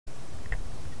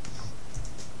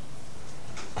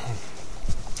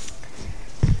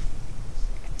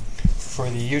for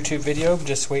the YouTube video. I'm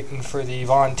just waiting for the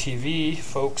BlogTv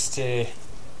folks to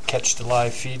catch the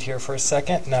live feed here for a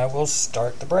second, and I will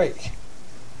start the break.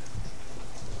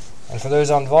 And for those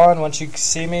on Vaughn, once you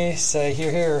see me, say here,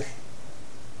 here.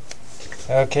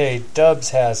 Okay,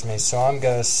 Dubs has me, so I'm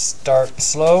going to start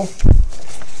slow.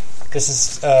 This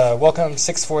is welcome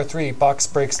 643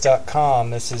 boxbreaks.com.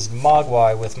 This is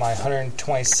Mogwai with my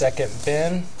 122nd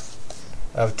bin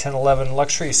of 1011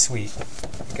 Luxury Suite.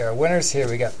 We got our winners here.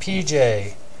 We got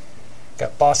PJ,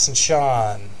 got Boston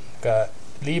Sean, got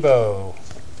Lebo,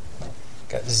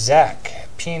 got Zach,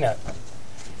 Peanut.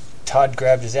 Todd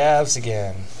grabbed his abs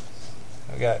again.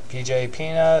 We got PJ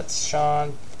Peanuts,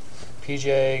 Sean,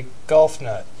 PJ Golf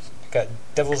Nut. We got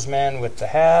Devil's Man with the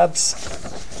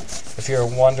Habs. If you're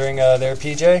wondering there,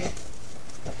 PJ,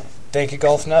 thank you,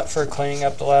 Golf Nut, for cleaning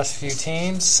up the last few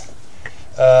teams.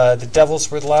 The Devils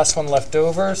were the last one left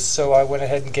over, so I went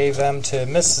ahead and gave them to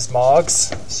Mrs.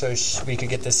 Moggs so we could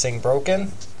get this thing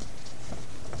broken.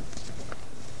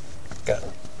 Got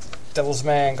Devil's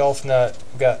Man, Golf Nut.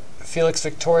 We got Felix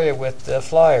Victoria with the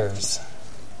Flyers.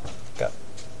 Got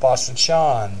Boston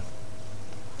Sean,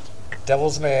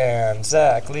 Devil's Man,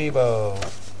 Zach, Lebo,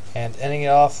 and ending it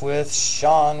off with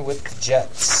Sean with the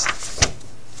Jets.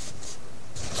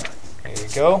 There you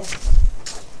go.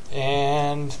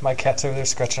 And my cat's over there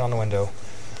scratching on the window.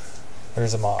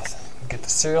 There's a moth. Get the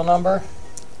serial number.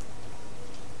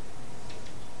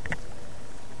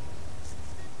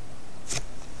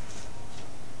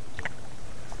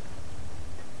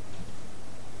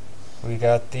 We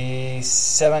got the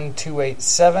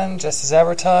 7287 just as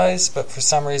advertised, but for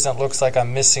some reason it looks like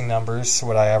I'm missing numbers to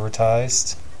what I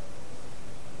advertised.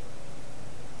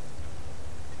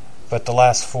 But the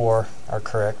last four are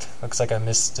correct. Looks like I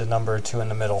missed a number or two in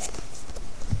the middle.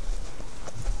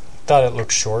 Thought it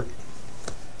looked short.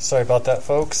 Sorry about that,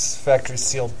 folks. Factory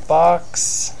sealed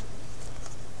box.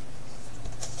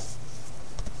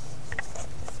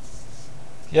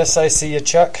 Yes, I see you,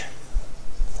 Chuck.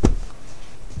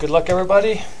 Good luck,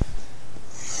 everybody.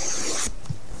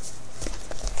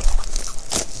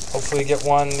 Hopefully get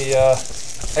the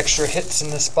extra hits in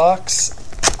this box.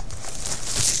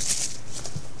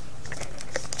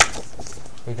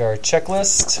 We got our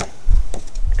checklist.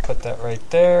 Put that right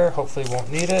there. Hopefully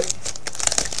won't need it.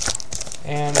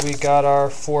 And we got our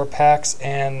 4 packs,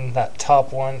 and that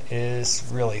top one is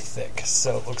really thick.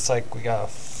 So it looks like we got a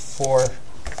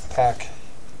 4-pack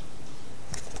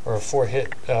or a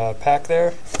 4-hit pack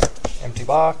there. Empty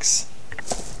box.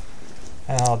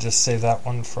 And I'll just save that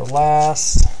one for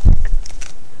last.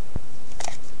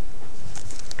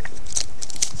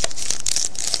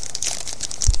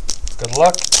 Good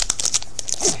luck.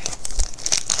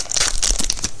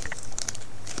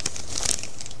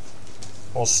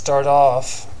 We'll start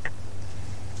off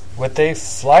with a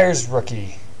Flyers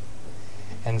rookie.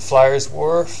 And Flyers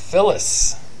were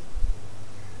Phyllis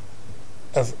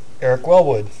of Eric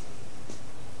Wellwood.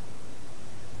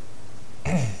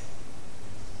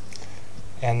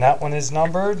 And that one is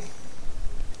numbered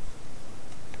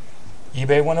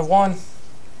eBay 1 of 1.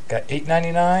 Got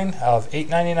 $8.99 out of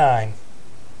 $8.99.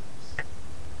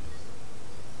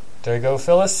 There you go,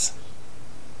 Phyllis.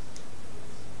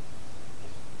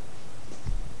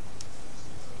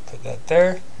 Put that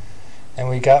there. And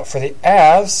we got for the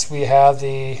Avs, we have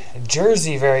the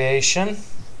jersey variation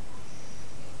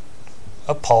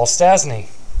of Paul Stastny.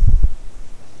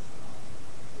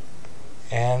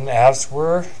 And the Avs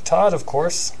were Todd, of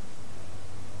course.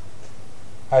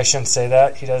 I shouldn't say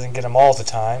that. He doesn't get them all the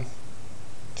time.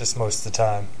 Just most of the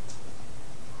time.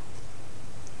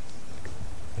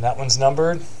 And that one's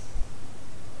numbered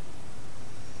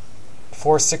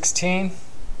 416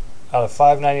 out of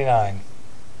 599.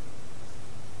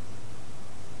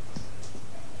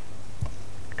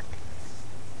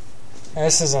 And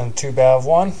this isn't too bad of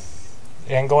one.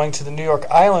 And going to the New York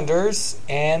Islanders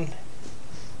and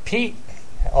Pete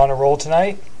on a roll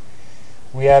tonight.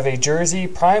 We have a jersey,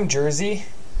 prime jersey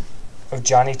of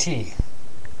Johnny T.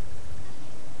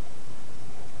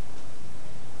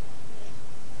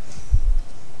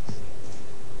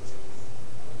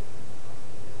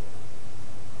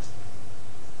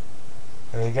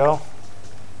 There you go.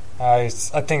 I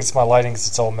think it's my lighting because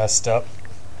it's all messed up.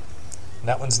 And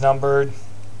that one's numbered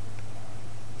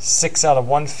 6 out of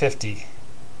 150.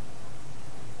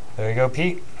 There you go,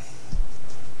 Pete.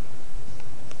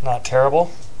 Not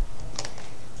terrible.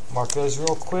 Mark those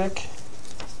real quick.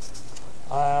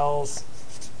 Isles,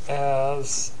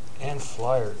 Avs, and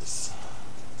Flyers.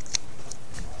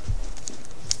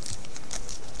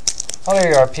 Oh,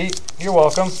 there you are, Pete. You're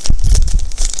welcome.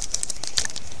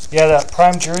 Yeah, that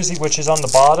prime jersey, which is on the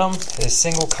bottom, is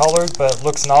single colored, but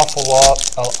looks an awful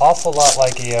lot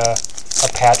like a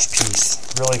patch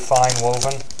piece. Really fine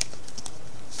woven.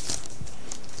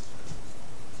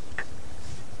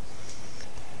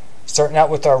 Starting out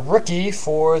with our rookie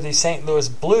for the St. Louis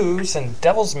Blues and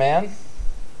Devils Man,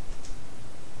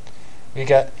 we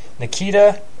got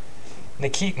Nikita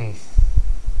Nikitin.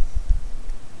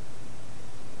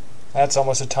 That's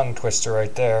almost a tongue twister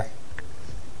right there.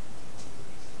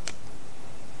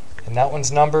 And that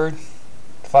one's numbered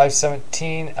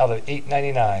 517 out of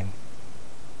 899.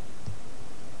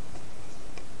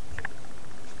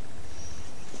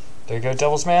 There you go,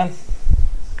 Devils Man.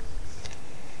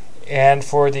 And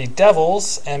for the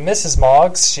Devils and Mrs.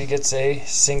 Moggs, she gets a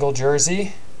single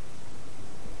jersey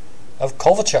of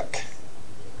Kovalchuk.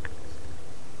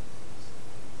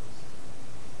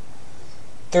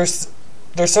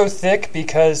 They're so thick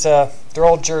because they're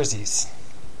all jerseys,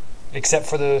 except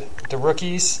for the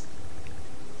rookies.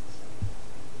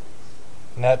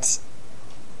 And that's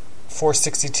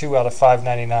 462 out of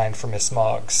 599 for Miss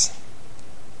Moggs.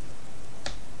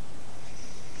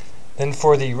 Then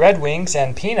for the Red Wings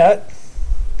and Peanut,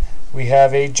 we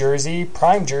have a jersey,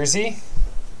 prime jersey,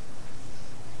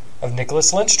 of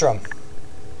Nicholas Lindstrom.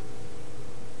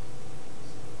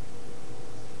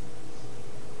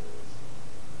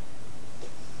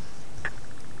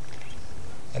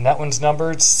 And that one's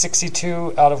numbered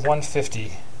 62 out of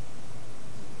 150.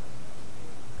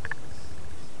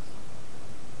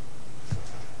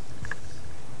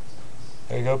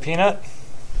 There you go, Peanut.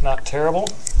 Not terrible.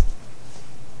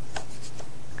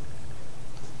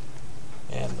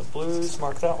 And the Blues,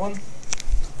 mark that one.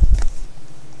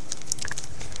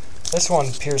 This one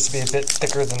appears to be a bit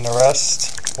thicker than the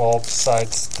rest, well,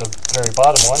 besides the very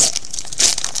bottom one.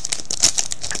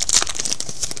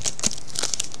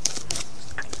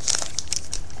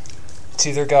 It's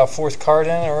either got a fourth card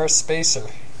in or a spacer.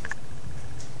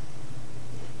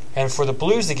 And for the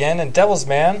Blues again, and Devils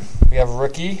Man, we have a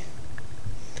rookie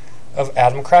of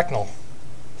Adam Cracknell.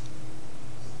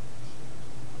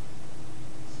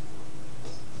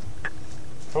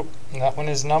 Oh, and that one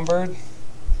is numbered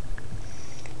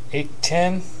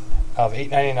 810 of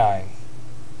 899.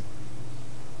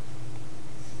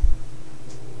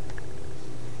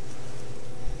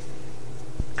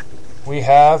 We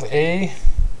have a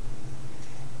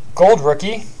gold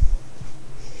rookie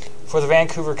for the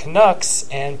Vancouver Canucks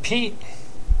and Pete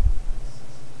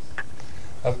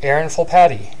of Aaron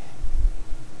Fulpati.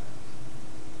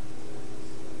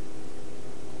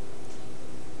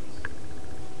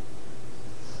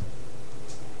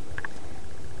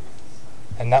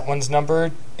 And that one's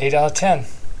numbered 8 out of 10.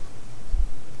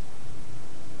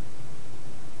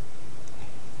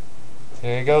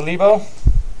 There you go, Lebo.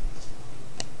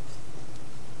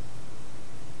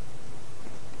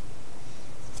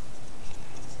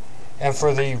 And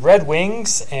for the Red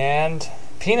Wings and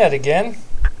Peanut again,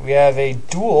 we have a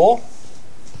duel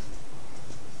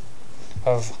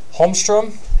of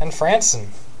Holmstrom and Franson.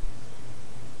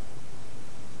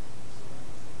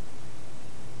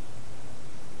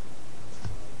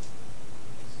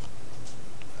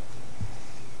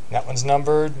 That one's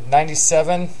numbered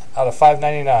 97 out of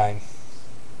 599.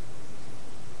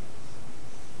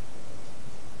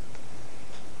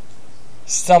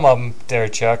 Some of them there,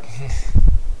 Chuck.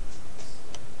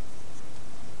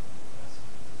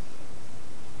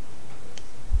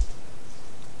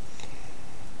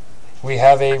 We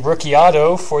have a rookie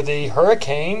auto for the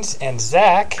Hurricanes and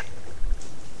Zach,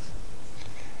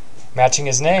 matching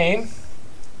his name,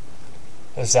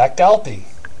 Zach Dalpy.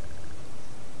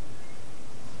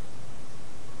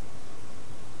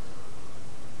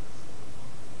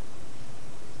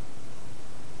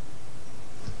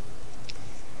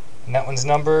 And that one's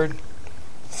numbered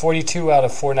 42 out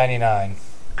of 499.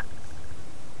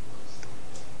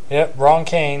 Yep, wrong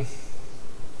Kane.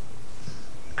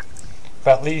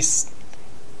 But at least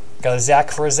got a Zach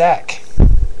for a Zach.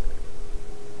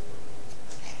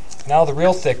 Now the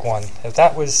real thick one. If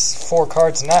that was 4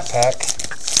 cards in that pack,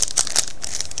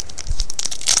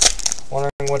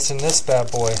 wondering what's in this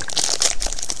bad boy.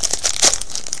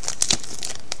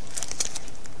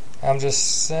 I'm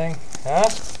just saying, huh?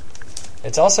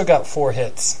 It's also got 4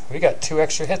 hits. We got 2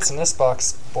 extra hits in this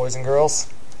box, boys and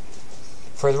girls.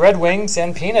 For the Red Wings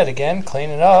and Peanut again,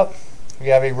 cleaning up, we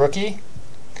have a rookie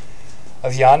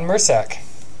of Jan Mursak.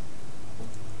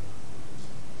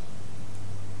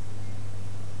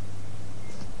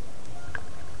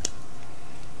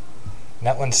 And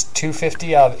that one's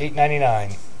 250 out of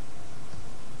 899.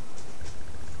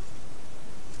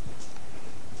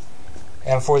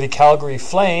 And for the Calgary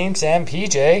Flames and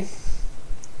PJ,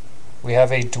 we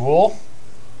have a duel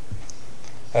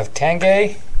of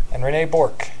Tanguay and Renee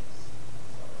Bork.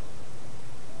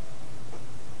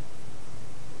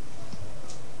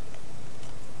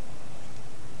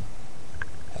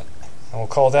 And we'll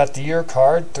call that the year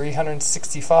card,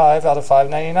 365 out of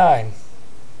 599.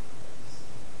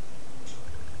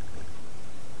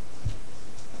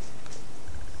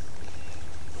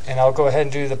 And I'll go ahead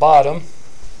and do the bottom.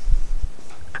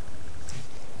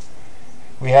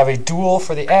 We have a duel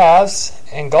for the Avs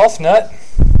and Golf Nut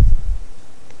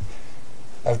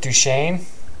of Duchesne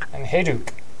and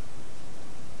Hayduk.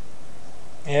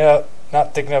 Yeah,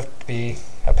 not thick enough to be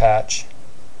a patch,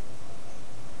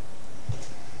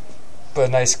 but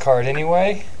a nice card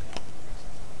anyway.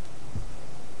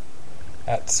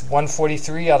 That's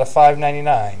 143 out of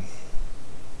 599.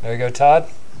 There you go, Todd.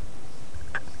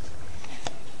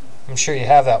 I'm sure you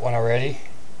have that one already.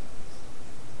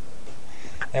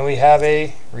 And we have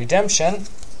a redemption.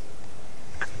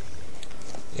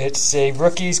 It's a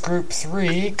Rookies Group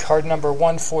 3, card number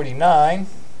 149.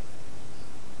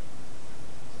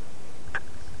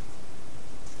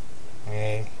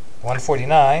 Okay,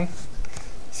 149.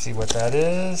 See what that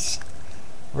is.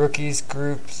 Rookies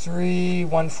Group 3,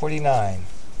 149.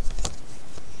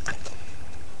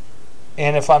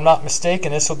 And if I'm not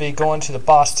mistaken, this will be going to the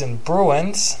Boston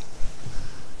Bruins.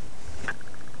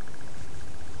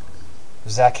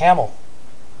 Zach Hamill.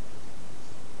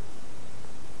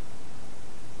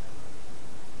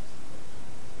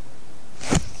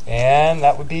 And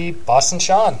that would be Boston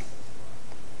Sean.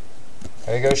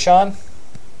 There you go, Sean.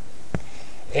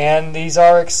 And these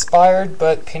are expired,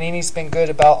 but Panini's been good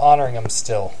about honoring them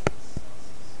still.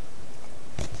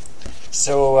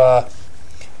 So,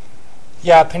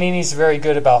 yeah, Panini's very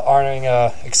good about honoring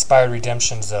expired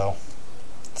redemptions, though.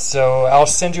 So I'll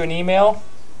send you an email,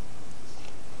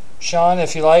 Sean,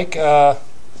 if you like. I'll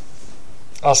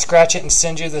scratch it and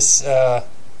send you this the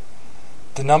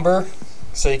number,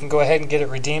 so you can go ahead and get it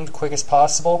redeemed quick as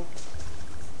possible.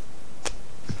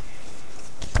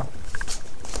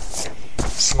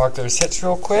 Just mark those hits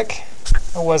real quick.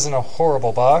 It wasn't a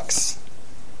horrible box.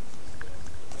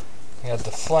 We had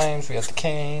the Flames, we had the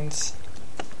Canes.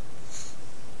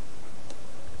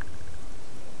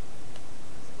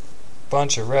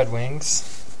 Bunch of Red Wings,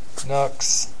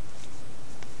 Canucks.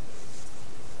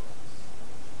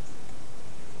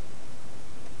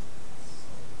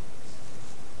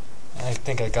 I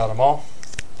think I got them all.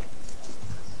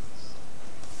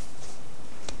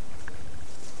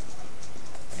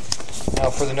 Now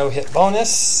for the no-hit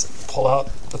bonus, pull out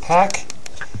the pack.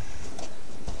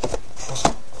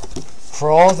 For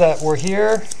all that were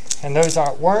here, and those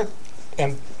weren't,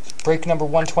 and break number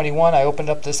 121, I opened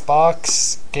up this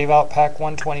box, gave out pack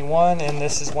 121, and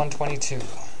this is 122,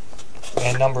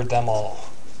 and numbered them all.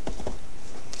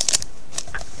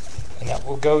 And that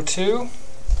will go to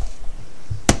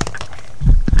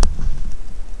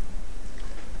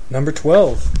number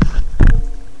 12.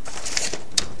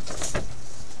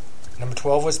 Number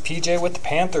 12 was PJ with the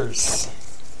Panthers.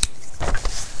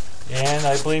 And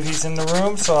I believe he's in the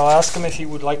room, so I'll ask him if he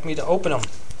would like me to open them.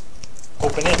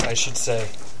 Open it, I should say.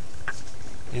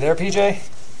 You there, PJ?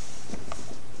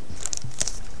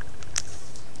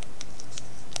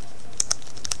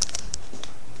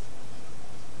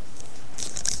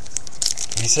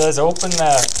 He says open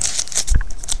that.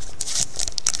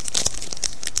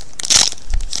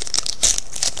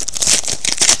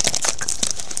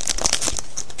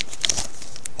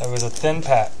 That was a thin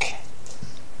pack.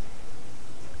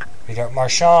 We got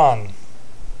Marchand,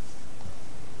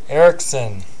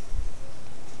 Erickson,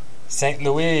 St.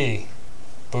 Louis,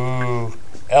 Boo,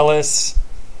 Ellis,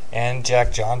 and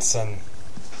Jack Johnson.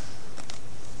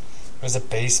 It was a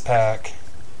base pack.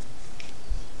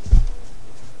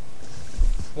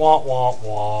 Wah, wah,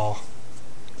 wah.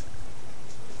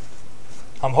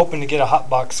 I'm hoping to get a hot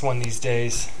box one these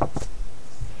days.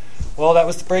 Well, that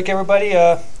was the break, everybody.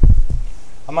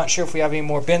 I'm not sure if we have any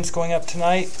more bins going up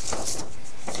tonight,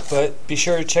 but be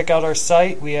sure to check out our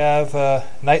site. We have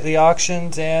nightly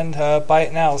auctions and buy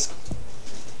it nows.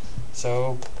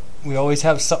 So we always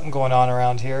have something going on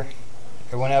around here.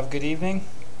 Everyone have a good evening.